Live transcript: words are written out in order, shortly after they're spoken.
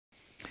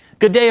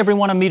Good day,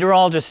 everyone. I'm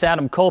meteorologist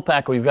Adam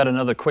Kolpak. We've got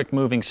another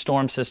quick-moving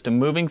storm system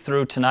moving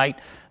through tonight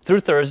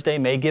through Thursday.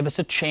 May give us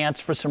a chance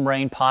for some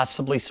rain,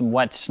 possibly some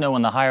wet snow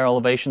in the higher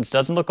elevations.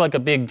 Doesn't look like a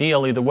big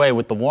deal either way.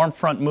 With the warm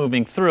front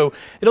moving through,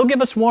 it'll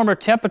give us warmer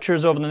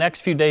temperatures over the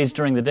next few days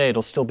during the day.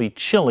 It'll still be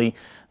chilly,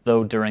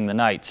 though, during the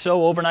night.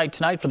 So overnight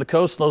tonight for the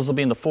coast, lows will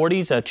be in the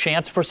 40s, a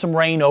chance for some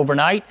rain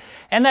overnight,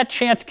 and that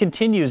chance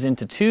continues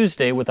into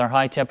Tuesday with our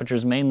high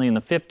temperatures mainly in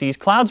the 50s.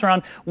 Clouds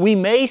around. We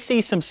may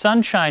see some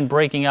sunshine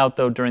breaking out,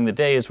 though, during the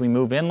day as we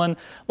move inland.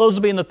 Lows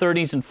will be in the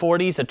 30s and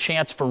 40s, a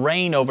chance for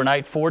rain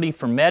overnight, 40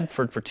 for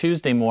Medford for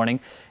Tuesday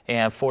morning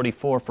and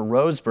 44 for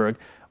Roseburg.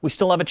 We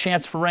still have a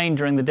chance for rain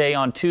during the day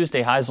on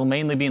Tuesday. Highs will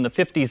mainly be in the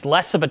 50s.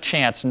 Less of a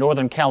chance in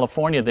Northern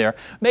California there.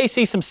 May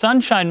see some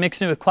sunshine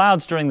mixing with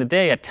clouds during the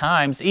day at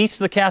times. East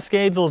of the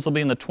Cascades, those will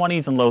be in the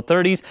 20s and low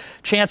 30s.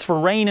 Chance for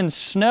rain and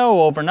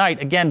snow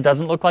overnight. Again,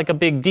 doesn't look like a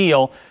big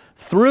deal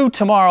through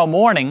tomorrow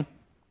morning.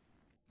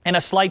 And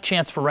a slight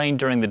chance for rain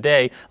during the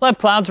day. We'll have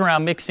clouds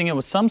around mixing in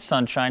with some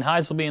sunshine.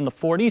 Highs will be in the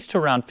 40s to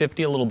around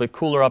 50, a little bit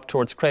cooler up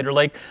towards Crater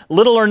Lake.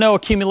 Little or no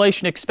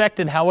accumulation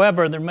expected.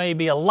 However, there may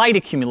be a light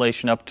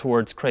accumulation up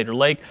towards Crater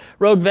Lake.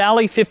 Rogue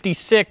Valley,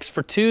 56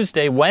 for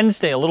Tuesday.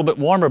 Wednesday, a little bit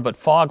warmer, but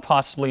fog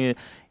possibly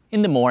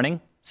in the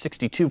morning.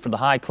 62 for the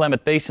high.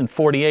 Klamath Basin,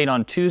 48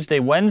 on Tuesday.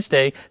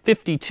 Wednesday,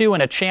 52,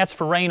 and a chance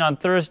for rain on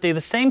Thursday. The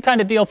same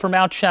kind of deal for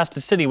Mount Shasta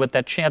City with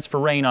that chance for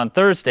rain on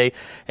Thursday.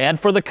 And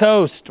for the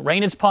coast,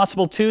 rain is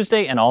possible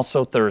Tuesday and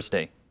also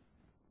Thursday.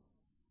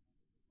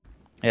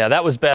 Yeah, that was bad.